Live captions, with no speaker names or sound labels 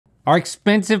Are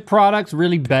expensive products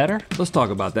really better? Let's talk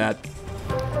about that.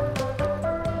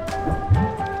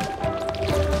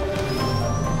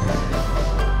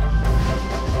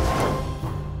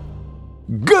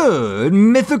 Good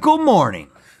mythical morning.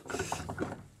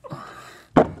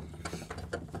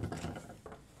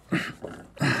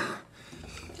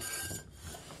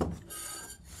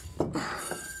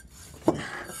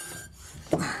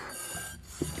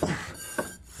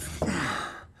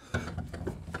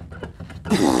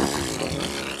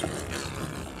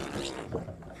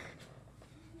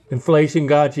 Inflation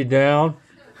got you down?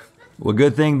 Well,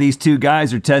 good thing these two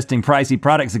guys are testing pricey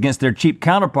products against their cheap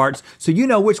counterparts, so you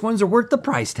know which ones are worth the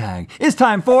price tag. It's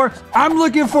time for, I'm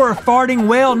looking for a farting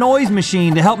whale noise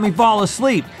machine to help me fall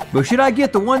asleep, but should I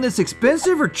get the one that's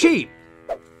expensive or cheap?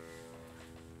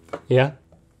 Yeah?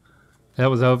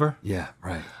 That was over? Yeah,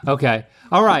 right. Okay,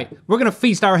 all right. We're gonna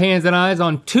feast our hands and eyes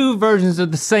on two versions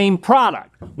of the same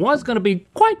product. One's gonna be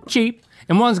quite cheap,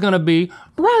 and one's gonna be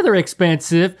rather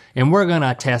expensive, and we're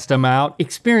gonna test them out,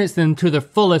 experience them to their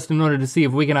fullest in order to see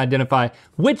if we can identify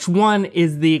which one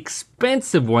is the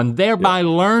expensive one, thereby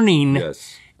learning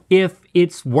if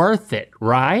it's worth it,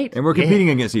 right? And we're competing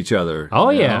against each other. Oh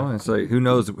you yeah. know? It's like, who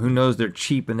knows they're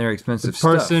cheap and they're expensive The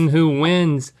person who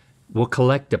wins will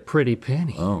collect a pretty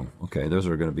penny. Oh, okay, those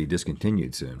are gonna be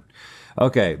discontinued soon.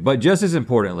 Okay, but just as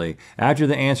importantly, after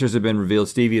the answers have been revealed,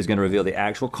 Stevie is gonna reveal the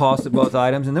actual cost of both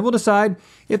items, and then we'll decide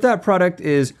if that product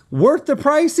is worth the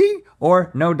pricey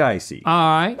or no dicey. All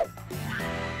right.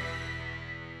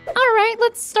 All right,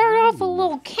 let's start off a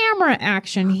little camera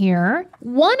action here.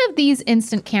 One of these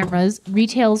instant cameras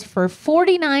retails for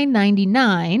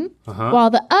 $49.99, while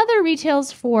the other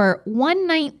retails for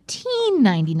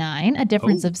 $119.99, a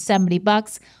difference of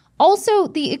 $70. Also,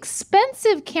 the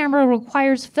expensive camera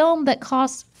requires film that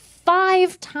costs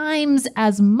 5 times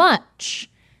as much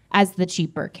as the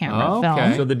cheaper camera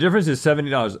film. So the difference is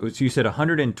 $70. So you said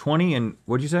 120 and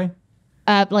what'd you say?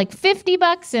 Like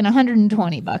 $50 and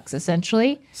 $120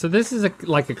 essentially. So this is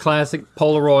like a classic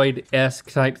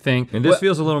Polaroid-esque type thing. And this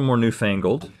feels a little more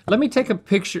newfangled. Let me take a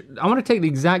picture. I wanna take the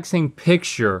exact same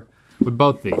picture with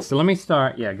both these. So let me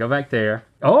start, go back there.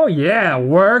 Oh yeah,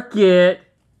 work it.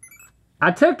 I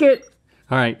took it.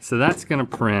 All right, so that's gonna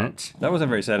print. That wasn't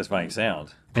a very satisfying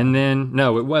sound. And then,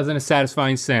 no, it wasn't a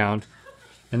satisfying sound.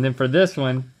 And then for this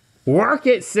one, work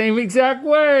it same exact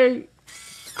way.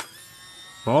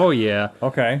 Oh yeah.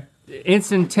 Okay.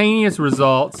 Instantaneous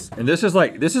results. And this is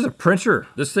a printer.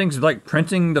 This thing's like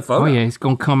printing the photo. Oh yeah, it's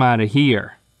gonna come out of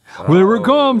here. Oh, there it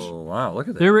comes. Wow, look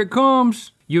at that. There it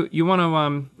comes. You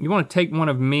wanna take one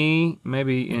of me,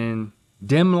 maybe in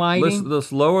dim lighting?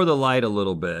 Let's lower the light a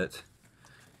little bit.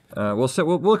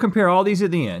 We'll compare all these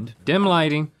at the end. Dim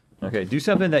lighting. Okay, do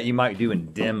something that you might do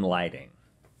in dim lighting.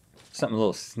 Something a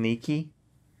little sneaky.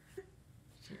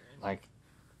 Like,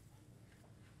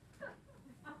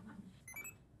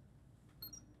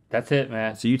 that's it,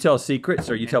 man. So you tell secrets,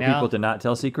 or you tell people to not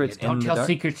tell secrets in the Don't tell dark?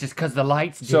 secrets just because the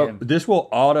light's dim. So this will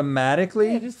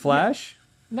automatically flash?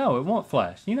 No, it won't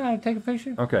flash. You know how to take a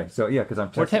picture? Okay, so yeah, because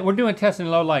I'm testing. We're doing testing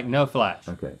low light, no flash.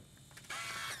 Okay.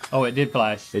 Oh, it did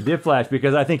flash. It did flash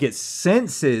because I think it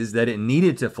senses that it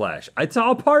needed to flash. It's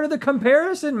all part of the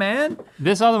comparison, man.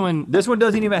 This other one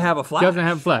doesn't even have a flash. doesn't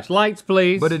have a flash. Lights,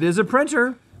 please. But it is a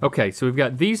printer. Okay, so we've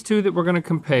got these two that we're gonna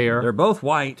compare. They're both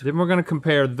white. Then we're gonna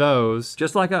compare those.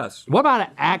 Just like us. What about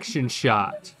an action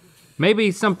shot? Maybe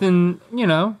something,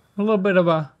 a little bit of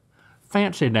a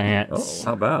fancy dance. Oh,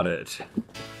 how about it?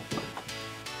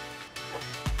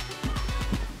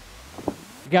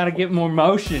 You gotta get more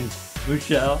motion,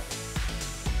 Michelle.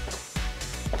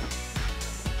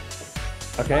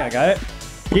 Okay, I got it.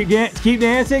 Keep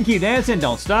dancing,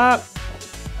 don't stop.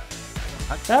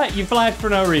 You flashed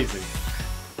for no reason.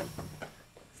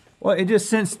 Well, it just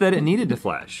sensed that it needed to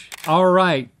flash. All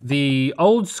right, the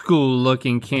old school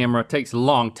looking camera takes a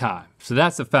long time, so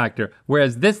that's a factor.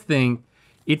 Whereas this thing,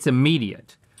 it's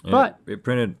immediate. But it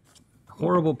printed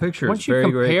horrible pictures once you very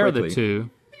compare quickly. the two,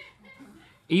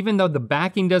 even though the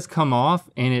backing does come off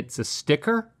and it's a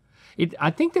sticker, I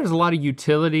think there's a lot of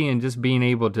utility in just being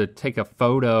able to take a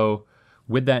photo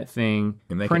with that thing,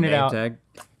 And make print a it name out. tag.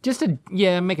 Just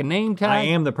make a name tag. I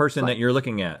am the person that you're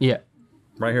looking at. Yeah,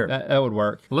 Right here. that would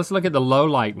work. Let's look at the low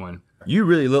light one. You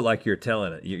really look like you're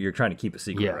telling it. You're trying to keep a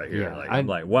secret Yeah, right here. yeah. Like, I'm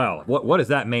like, wow, what does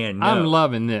that man know? I'm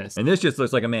loving this. And this just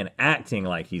looks like a man acting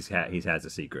like he has a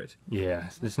secret. Yeah,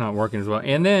 it's not working as well.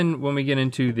 And then when we get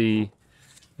into the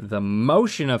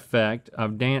motion effect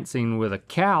of dancing with a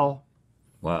cowl.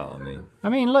 Wow, I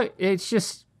mean, look, it's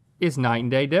night and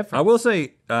day difference. I will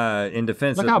say, in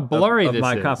defense Look how blurry of this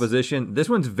my is. composition, this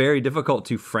one's very difficult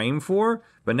to frame for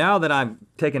But now that I'm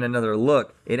taking another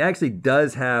look, it actually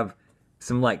does have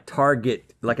some like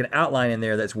target, like an outline in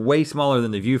there that's way smaller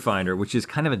than the viewfinder, which is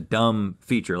kind of a dumb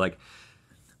feature. Like,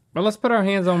 well, let's put our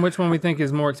hands on which one we think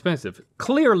is more expensive.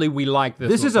 Clearly, we like this.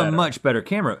 This one is better. a much better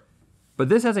camera, but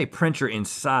this has a printer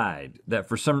inside that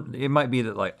for some, it might be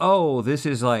that like, oh, this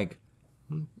is like,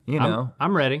 you know.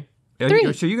 I'm ready.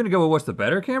 So you're gonna go with what's the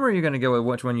better camera, or you're gonna go with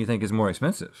which one you think is more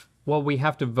expensive? Well, we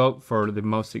have to vote for the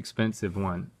most expensive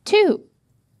one. 2,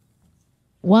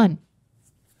 1.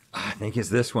 I think it's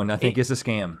this one. I think it's a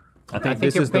scam. I think think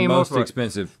this you're is the paying more most for it.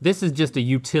 expensive. This is just a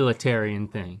utilitarian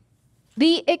thing.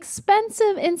 The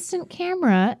expensive instant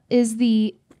camera is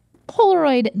the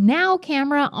Polaroid Now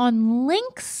camera on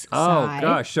Link's side. Oh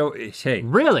gosh, so hey.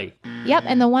 Really? Yep,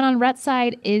 and the one on Rhett's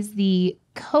side is the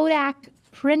Kodak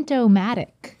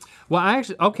Printomatic. Well,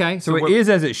 okay. So it is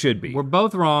as it should be. We're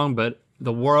both wrong, but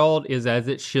the world is as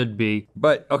it should be.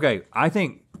 But okay, I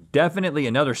think definitely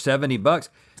another $70.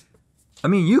 I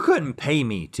mean, you couldn't pay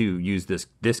me to use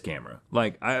this camera.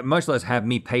 Like, much less have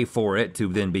me pay for it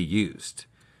to then be used.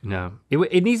 No,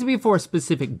 it needs to be for a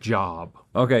specific job.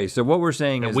 Okay, so what we're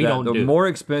saying is that the more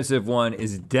expensive one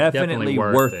is definitely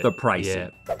worth the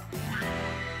pricing. Yeah.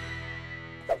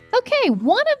 Okay,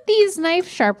 one of these knife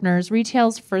sharpeners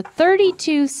retails for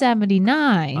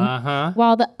 $32.79,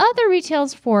 while the other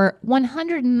retails for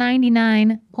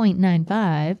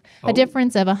 $199.95, a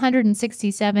difference of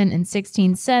 167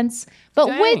 cents. But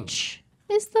Dang. which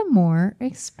is the more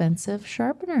expensive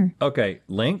sharpener? Okay,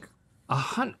 Link,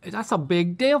 That's a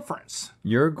big difference.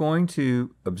 you're going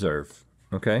to observe,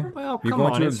 okay? Well, you're come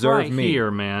going on, to it's observe right me.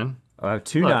 here, man. I have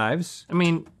two Look. knives. I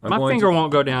mean, I'm my going finger to-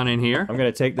 won't go down in here. I'm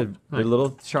gonna take the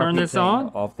little Sharpie this thing on?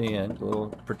 off the end, the little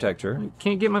protector.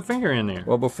 Can't get my finger in there.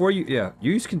 Well, before you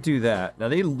can do that. Now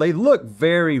they look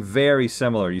very, very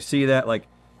similar. You see that, like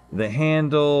the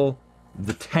handle,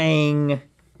 the tang,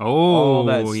 all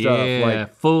that stuff. Yeah,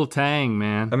 Like, full tang,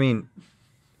 man. I mean,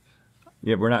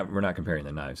 yeah, we're not comparing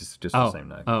the knives. It's just the same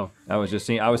knife. Oh. I was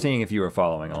seeing if you were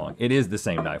following along. It is the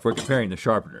same knife. We're comparing the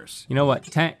sharpeners. You know what?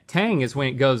 Tang is when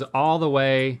it goes all the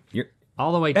way to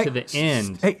the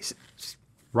end, Hey,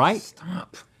 right?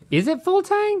 stop. Is it full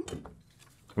tang?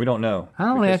 We don't know. I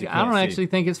don't because you actually can't see.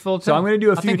 think it's full tang. So I'm gonna do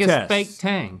a I few think tests. it's fake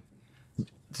tang.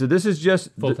 So this is just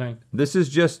Full tang. This is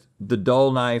just the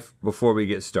dull knife before we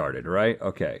get started, right?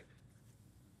 Okay.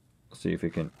 Let's see if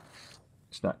it can.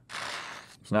 It's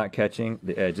not catching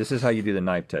the edge. This is how you do the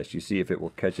knife test. You see if it will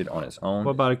catch it on its own.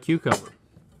 What about a cucumber?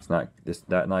 It's not.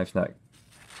 That knife's not.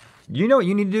 You know what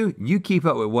you need to do? You keep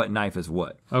up with what knife is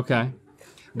what. Okay.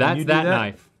 That's you do that that?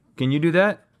 knife. Can you do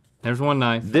that? There's one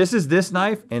knife. This is this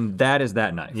knife, and that is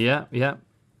that knife. Yeah.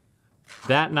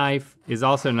 That knife is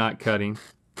also not cutting.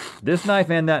 This knife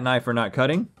and that knife are not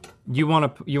cutting. You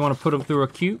want to put them through a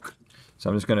cuke? So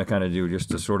I'm just gonna kind of do just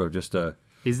a.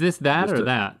 Is this that Just or a-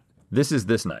 that? This is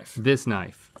this knife. This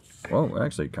knife. Whoa, it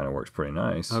actually kind of works pretty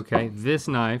nice. Okay, this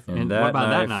knife. And that what about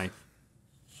that knife.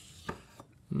 knife?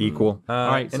 Equal. All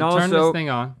right, so and turn also, this thing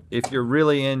on. if you're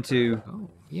really into.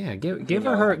 Yeah, give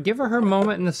her her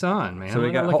moment in the sun, man. So we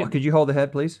I got. gotta look at- Could you hold the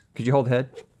head, please? Could you hold the head?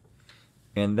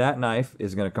 And that knife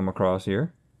is going to come across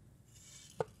here.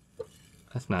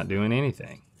 That's not doing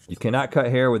anything. You cannot cut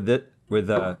hair with that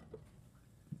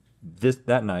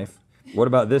knife. What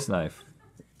about this knife?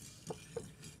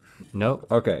 Nope.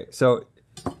 Okay, so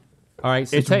All right,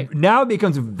 so now it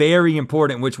becomes very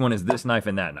important which one is this knife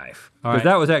and that knife. All Because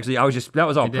right. that was actually that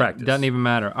was all practice. Doesn't even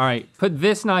matter. All right, put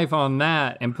this knife on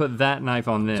that and put that knife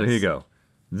on this. So here you go.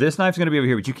 This knife's gonna be over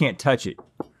here, but you can't touch it.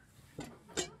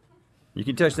 You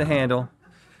can touch the handle.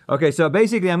 Okay, so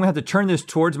basically I'm gonna have to turn this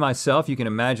towards myself. You can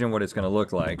imagine what it's gonna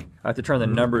look like. I have to turn the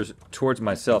numbers towards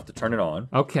myself to turn it on.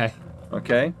 Okay.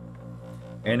 Okay?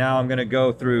 And now I'm gonna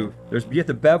go through, you have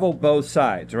to bevel both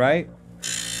sides, right?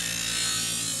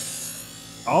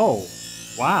 Oh,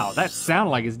 wow, that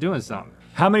sounded like it's doing something.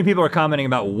 How many people are commenting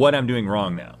about what I'm doing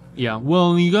wrong now? Yeah,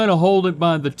 well, you gotta hold it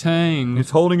by the tang.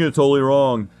 It's holding it totally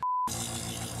wrong.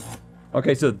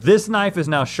 Okay, so this knife is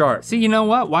now sharp. See, you know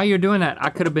what? While you're doing that, I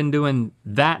could have been doing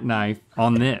that knife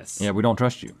on this. Yeah, we don't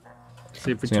trust you.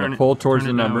 See if we So turn you're gonna it. pull towards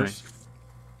turn the it that numbers. way.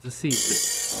 Let's see.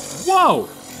 If Whoa!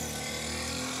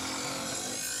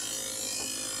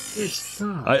 It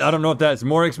sucks. I don't know if that's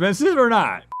more expensive or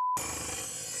not.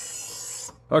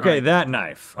 Okay, that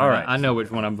knife. All right. I know which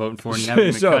one I'm voting for, and you haven't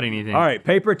even cut anything. All right,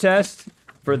 paper test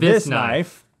for this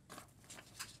knife.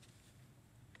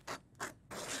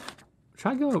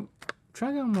 Try go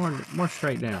more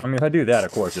straight down. I mean, if I do that,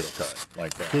 of course it'll cut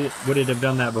like that. Would it have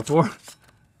done that before?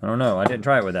 I don't know. I didn't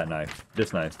try it with that knife.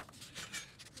 This knife.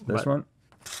 This What? one.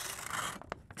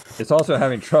 It's also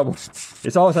having trouble.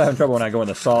 It's always having trouble when I go in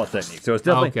the saw technique. So it's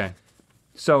definitely, Okay.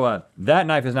 So that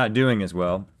knife is not doing as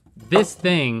well. This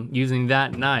thing, using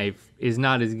that knife, is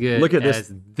not as good Look at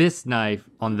as this knife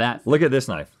on that. Look at this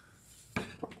knife.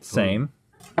 Same.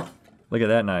 Look at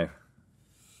that knife.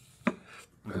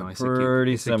 Oh, it's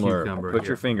Pretty it's a similar. cucumber Put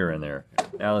here. your finger in there.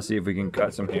 Now let's see if we can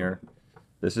cut some here.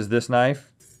 This is this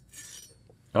knife.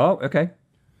 Oh, okay.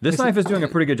 This knife is doing a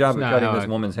pretty good job of not cutting how this I-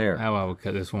 woman's hair. How I would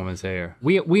cut this woman's hair.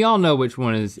 We all know which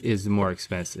one is more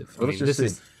expensive. Well, let's just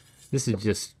see. This is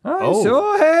just. Oh,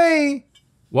 so hey,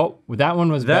 Well, that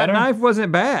one was that better. knife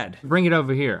wasn't bad. Bring it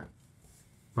over here.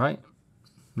 Right?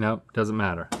 Nope, doesn't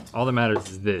matter. All that matters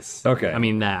is this. Okay. I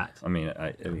mean that. I mean,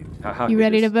 how You could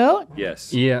ready to this- vote?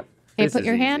 Yes. Yeah. Okay, This put is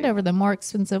your hand easy. over the more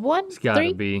expensive one. It's gotta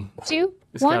 3, be. 2,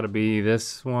 It's 1. gotta be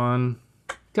this one.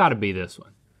 Gotta be this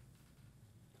one.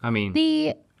 I mean,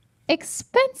 The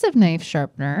expensive knife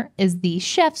sharpener is the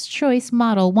Chef's Choice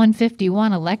Model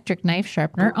 151 electric knife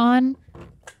sharpener on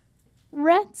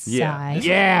Rhett's Yeah. side.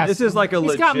 yes. This is like a It's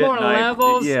legit got more knife.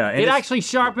 levels. Yeah, and It it's- actually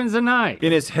sharpens a knife.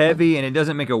 And it's heavy and it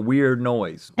doesn't make a weird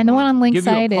noise. And the one on Link's Give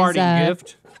you a side is party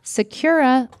gift.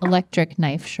 Secura electric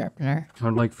knife sharpener.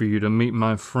 I'd like for you to meet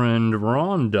my friend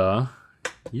Rhonda.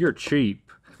 You're cheap.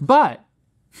 But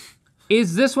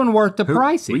is this one worth the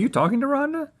pricing? Were you talking to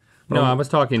Rhonda? No, I was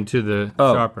talking to the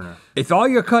Oh. sharpener. If all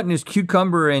you're cutting is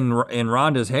cucumber and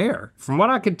Rhonda's hair, From what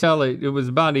I could tell, it was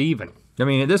about even. I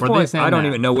mean, at this Or point, this and I don't that.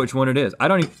 even know which one it is. I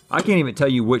can't even tell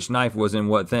you which knife was in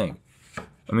what thing.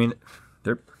 I mean,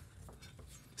 they're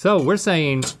So we're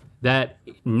saying that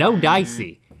no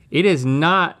dicey. It is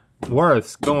not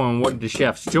worth going with the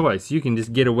chef's choice. You can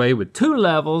just get away with 2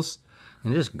 levels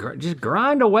and just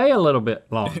grind away a little bit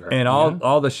longer. and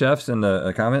all the chefs in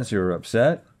the comments who are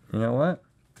upset. You know what?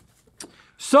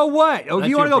 So what? Oh, if That's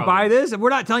you want to your go buy problem. this, we're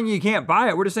not telling you you can't buy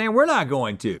it. We're just saying we're not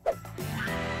going to.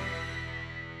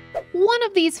 One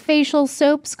of these facial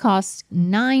soaps costs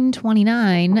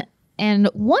 $9.29, and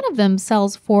one of them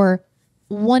sells for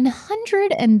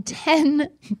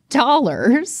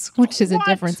 $110, which is a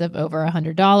difference of over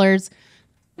 $100.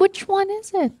 Which one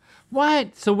is it?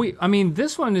 What? So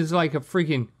this one is like a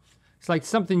freaking, it's like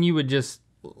something you would just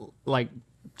like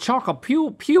chalk a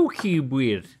pew cube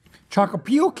with. Chalk a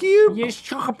peel cube? Yes,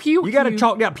 chalk a pew You got to cube.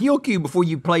 chalk that peel cube before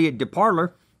you play at the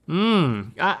parlor.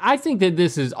 I think that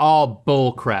this is all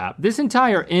bull crap. This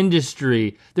entire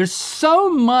industry, there's so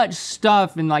much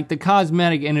stuff in like the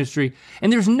cosmetic industry,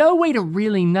 and there's no way to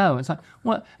really know. It's like,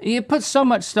 well, it puts so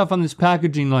much stuff on this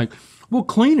packaging like, well,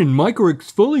 clean and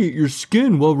micro-exfoliate your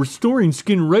skin while restoring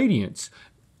skin radiance.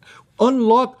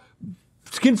 Unlock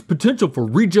skin's potential for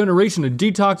regeneration and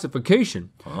detoxification.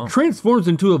 Transforms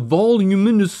into a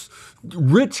voluminous,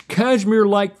 rich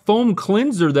cashmere-like foam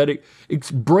cleanser that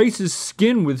embraces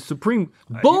skin with supreme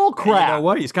bull crap. You know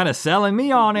what? He's kind of selling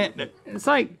me on it. It's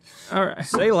like, all right,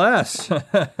 Say less.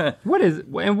 what is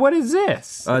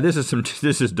this?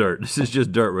 This is dirt. This is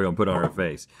just dirt we're gonna put on our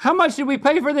face. How much did we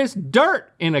pay for this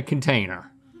dirt in a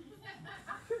container?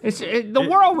 The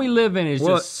world we live in is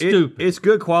just stupid. It's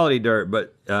good quality dirt,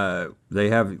 but they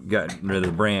have gotten rid of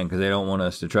the brand because they don't want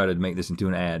us to try to make this into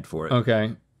an ad for it.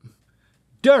 Okay.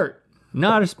 Dirt,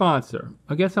 not a sponsor.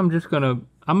 I guess I'm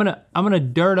gonna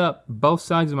dirt up both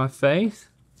sides of my face,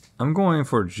 I'm going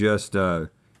for just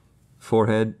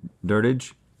forehead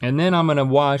dirtage. and then I'm gonna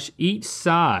wash each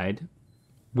side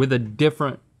with a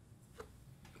different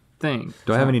thing.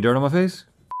 Do I have any dirt on my face?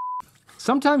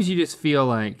 Sometimes you just feel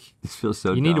like This feels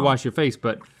so you need to dumb. wash your face,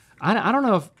 but I don't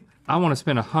know if I want to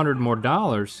spend $100 more.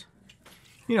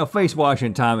 You know, face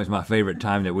washing time is my favorite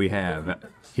time that we have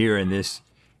here in this.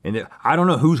 I don't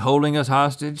know who's holding us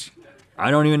hostage. I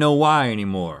don't even know why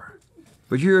anymore.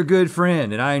 But you're a good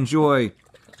friend, and I enjoy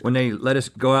when they let us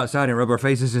go outside and rub our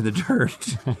faces in the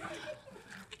dirt.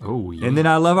 Oh yeah. And then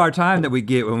I love our time that we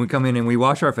get when we come in and we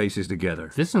wash our faces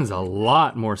together. This one's a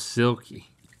lot more silky.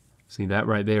 See, that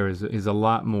right there is a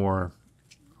lot more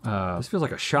This feels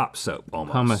like a shop soap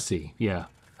almost. hummusy. Yeah.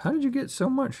 How did you get so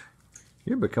much?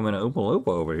 You're becoming an Oompa Loompa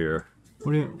over here.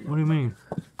 What do you mean?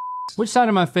 Which side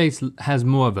of my face has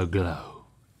more of a glow?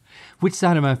 Which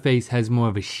side of my face has more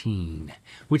of a sheen?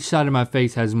 Which side of my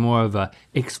face has more of a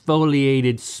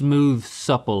exfoliated, smooth,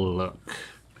 supple look?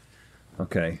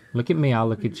 Okay. Look at me, I'll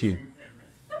look at you.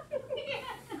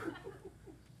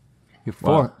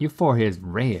 Wow. Your forehead's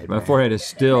red. My man. forehead is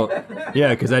still, yeah,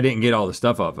 because I didn't get all the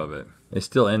stuff off of it. It's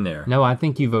still in there. No, I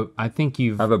think you've I've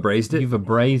abrased it. You've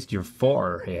abrased your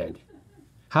forehead.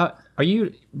 How are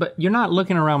you? But you're not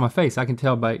looking around my face. I can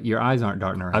tell by your eyes aren't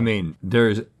darting around. I mean,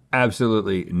 there's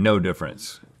absolutely no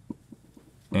difference.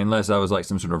 Unless I was like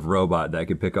some sort of robot that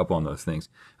could pick up on those things.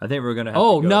 I think we're gonna have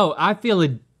Oh to go. no, I feel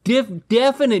a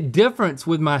definite difference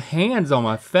with my hands on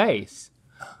my face.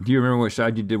 Do you remember which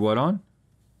side you did what on?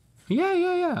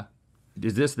 Yeah.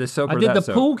 Is this soap or I did that the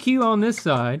soap? pool cue on this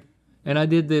side, and I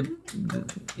did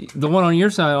the one on your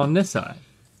side on this side.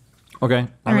 Okay, All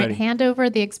I'm right, ready. hand over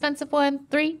the expensive one.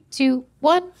 3, 2,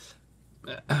 1.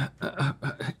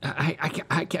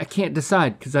 I can't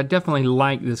decide because I definitely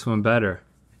like this one better.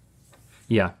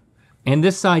 Yeah, and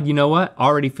this side, you know what?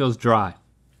 Already feels dry.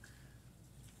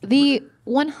 The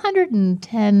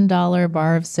 $110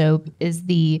 bar of soap is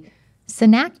the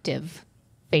Synactive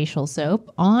facial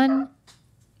soap on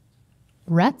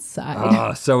Rhett's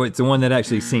side. So it's the one that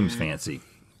actually seems fancy.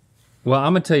 Well,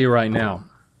 I'm gonna tell you right now,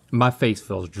 my face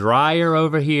feels drier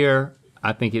over here.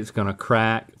 I think it's gonna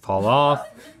crack, fall off.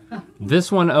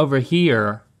 This one over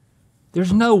here,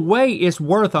 there's no way it's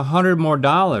worth $100 more,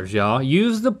 y'all.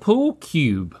 Use the pool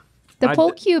cube. The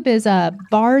Pool Cube is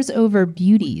Bars Over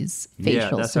Beauty's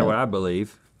facial that's soap. what I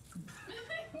believe.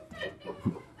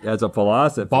 That's a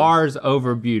philosophy. Bars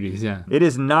over beauties, yeah. It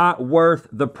is not worth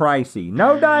the pricey.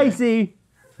 No dicey.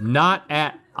 Not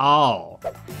at all.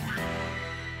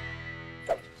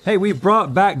 Hey, we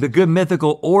brought back the Good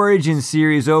Mythical Origin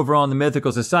series over on the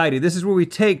Mythical Society. This is where we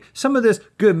take some of this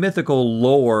good mythical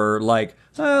lore, like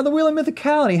the Wheel of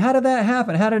Mythicality. How did that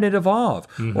happen? How did it evolve?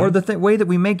 Or the way that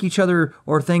we make each other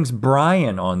or things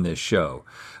Brian on this show.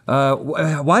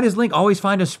 Why does Link always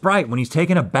find a sprite when he's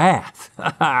taking a bath?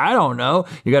 I don't know.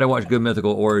 You gotta watch Good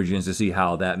Mythical Origins to see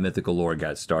how that mythical lore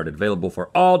got started. Available for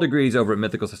all degrees over at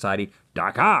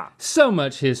mythicalsociety.com. So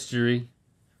much history.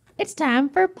 It's time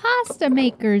for pasta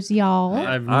makers, y'all.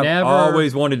 I've I've never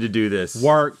always wanted to do this.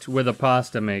 worked with a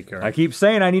pasta maker. I keep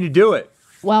saying I need to do it.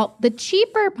 Well, the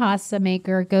cheaper pasta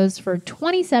maker goes for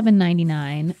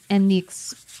 $27.99, and the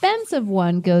expensive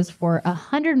one goes for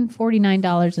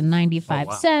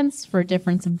 $149.95 for a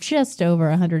difference of just over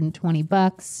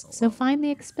 $120. So find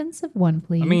the expensive one,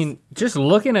 please. I mean, just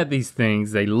looking at these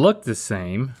things, they look the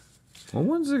same. Well,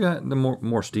 one's got the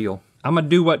more steel. I'm gonna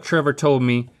do what Trevor told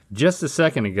me just a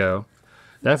second ago.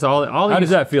 That's all. How does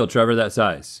that feel, Trevor, that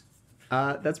size?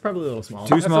 That's probably a little small.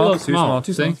 Too That's small, a little too small,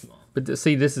 too see? small. But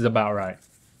see, this is about right.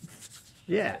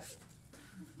 Yeah.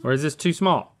 Or is this too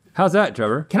small? How's that,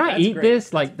 Trevor? Can I That's eat great.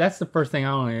 this? Like, that's the first thing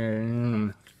I want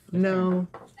to. No.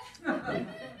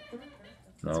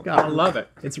 No. I love it.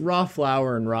 It's raw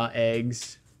flour and raw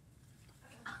eggs.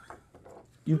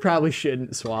 You probably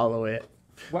shouldn't swallow it.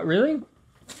 What, really?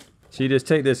 So you just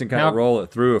take this and kind Now- of roll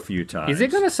it through a few times. Is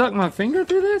it gonna suck my finger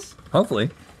through this? Hopefully.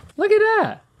 Look at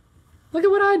that. Look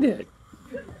at what I did.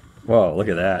 Whoa, look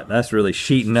at that. That's really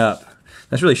sheeting up.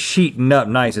 That's really sheeting up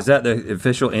nice. Is that the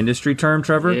official industry term,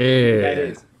 Trevor? That Yeah.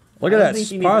 is. Look I at don't that think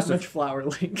you need that pasta. much flour,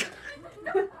 Link.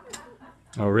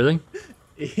 Oh, really?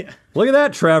 Yeah. Look at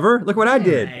that, Trevor. Look what I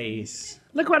did. Nice.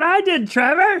 Look what I did,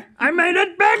 Trevor. I made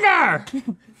it bigger.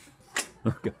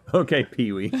 Okay,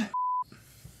 Pee-wee.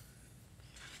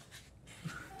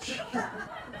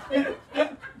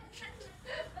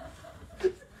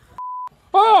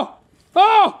 Oh!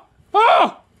 Oh!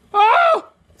 Oh! Oh!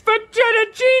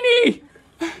 Fettuccine!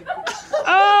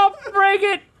 Oh, break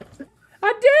it!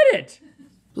 I did it!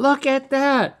 Look at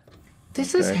that.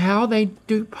 This is Okay. how they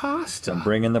do pasta.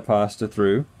 Bringing the pasta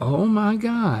through. Oh my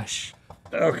gosh.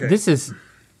 Okay. This is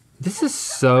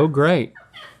so great.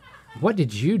 What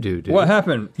did you do, dude? What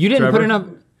happened? You didn't Trevor? put enough.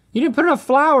 You didn't put enough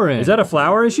flour in. Is that a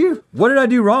flour issue? What did I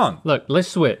do wrong? Look, let's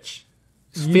switch.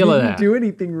 You Feel of didn't that. do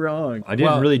anything wrong. I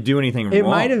didn't Well, really do anything It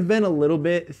wrong. might have been a little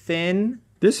bit thin.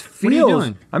 This feels. What are you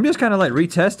doing? I'm just kind of like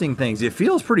retesting things. It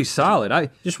feels pretty solid.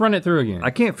 Just run it through again. I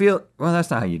can't feel. Well,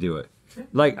 that's not how you do it.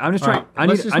 Like I'm just All trying. right,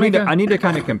 let's just make a- I need to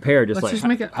kind of compare. Just Let's like just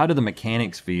make a- how do the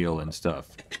mechanics feel and stuff.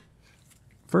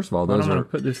 First of all, Well, those I'm are gonna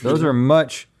put this those through. are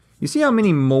much. You see how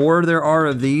many more there are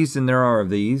of these than there are of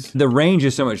these? The range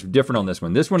is so much different on this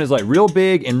one. This one is like real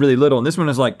big and really little, and this one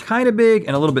is like kind of big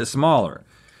and a little bit smaller.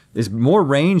 Is more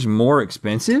range more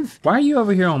expensive? Why are you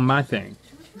over here on my thing?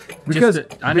 Because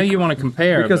I know you want to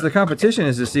compare. because but the competition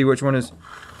is to see which one is.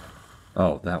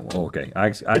 Oh, that one. Okay, I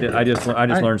just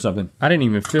learned something. I didn't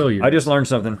even feel you. I just learned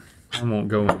something. I won't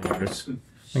go into this.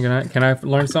 Can I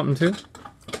learn something too?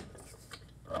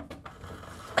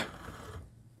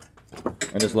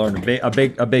 I just learned a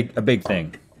big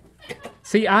thing.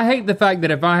 See, I hate the fact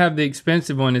that if I have the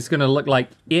expensive one, it's gonna look like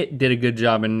it did a good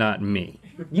job and not me.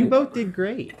 You both did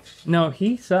great. No,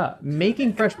 he sucked.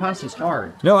 Making fresh pasta is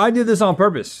hard. No, I did this on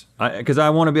purpose because I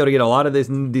want to be able to get a lot of these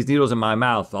needles in my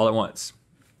mouth all at once.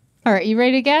 All right, you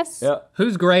ready to guess? Yep.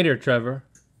 Who's greater, Trevor?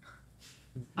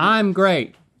 I'm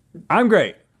great. I'm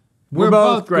great. We're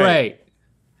both great.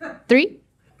 3,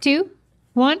 2,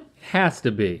 1. Has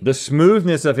to be. The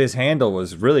smoothness of his handle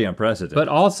was really impressive. But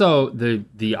also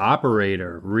the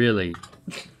operator, really.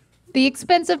 The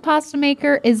expensive pasta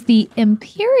maker is the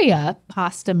Imperia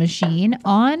pasta machine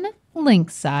on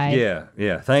Link's side.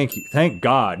 Yeah, thank you, thank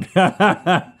God.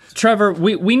 Trevor,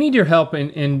 we need your help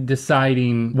in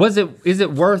deciding, is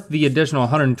it worth the additional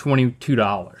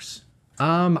 $122?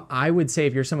 I would say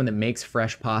if you're someone that makes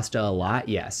fresh pasta a lot,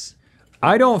 yes.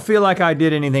 I don't feel like I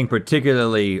did anything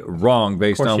particularly wrong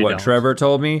based on what Trevor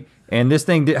told me. And this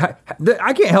thing,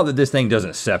 I can't help that this thing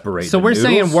doesn't separate. So we're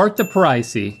saying worth the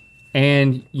pricey,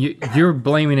 and you're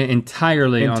blaming it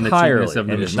entirely on the cheapness of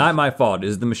the machine. It's not my fault, it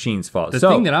is the machine's fault. The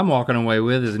thing that I'm walking away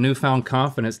with is newfound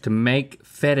confidence to make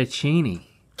fettuccine.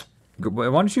 Why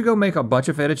don't you go make a bunch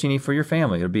of fettuccine for your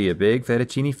family? It'll be a big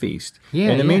fettuccine feast. Yeah,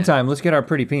 In the meantime, let's get our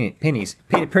pretty pennies.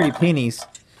 Pretty pennies.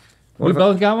 We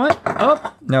both got one?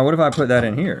 Oh, Now what if I put that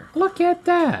in here? look at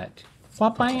that.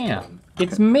 Flop I am.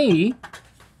 It's me.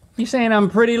 You saying I'm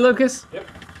pretty, Lucas? Yep.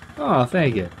 Oh,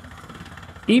 thank you.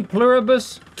 E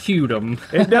pluribus cutum.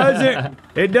 It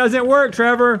doesn't work,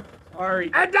 Trevor. Sorry.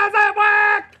 It doesn't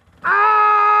work!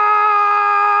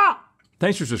 Ah!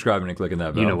 Thanks for subscribing and clicking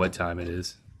that bell. You know what time it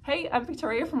is. Hey, I'm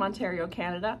Victoria from Ontario,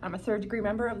 Canada. I'm a third-degree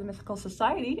member of the Mythical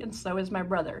Society, and so is my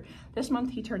brother. This month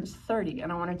he turns 30,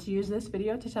 and I wanted to use this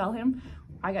video to tell him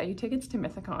I got you tickets to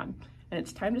Mythicon, and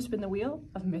it's time to spin the wheel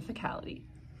of mythicality.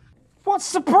 What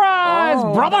surprise,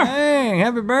 brother! Dang,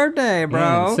 happy birthday,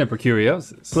 bro. And Semper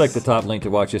Curiosus. Click the top link to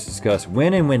watch us discuss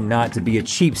when and when not to be a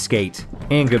cheapskate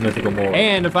in Good Mythical More.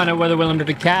 And to find out whether Willem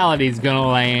Mythicality is gonna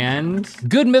land.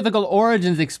 Good Mythical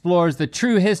Origins explores the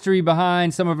true history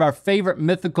behind some of our favorite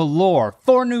mythical lore.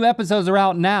 4 new episodes are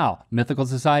out now.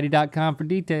 MythicalSociety.com for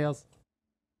details.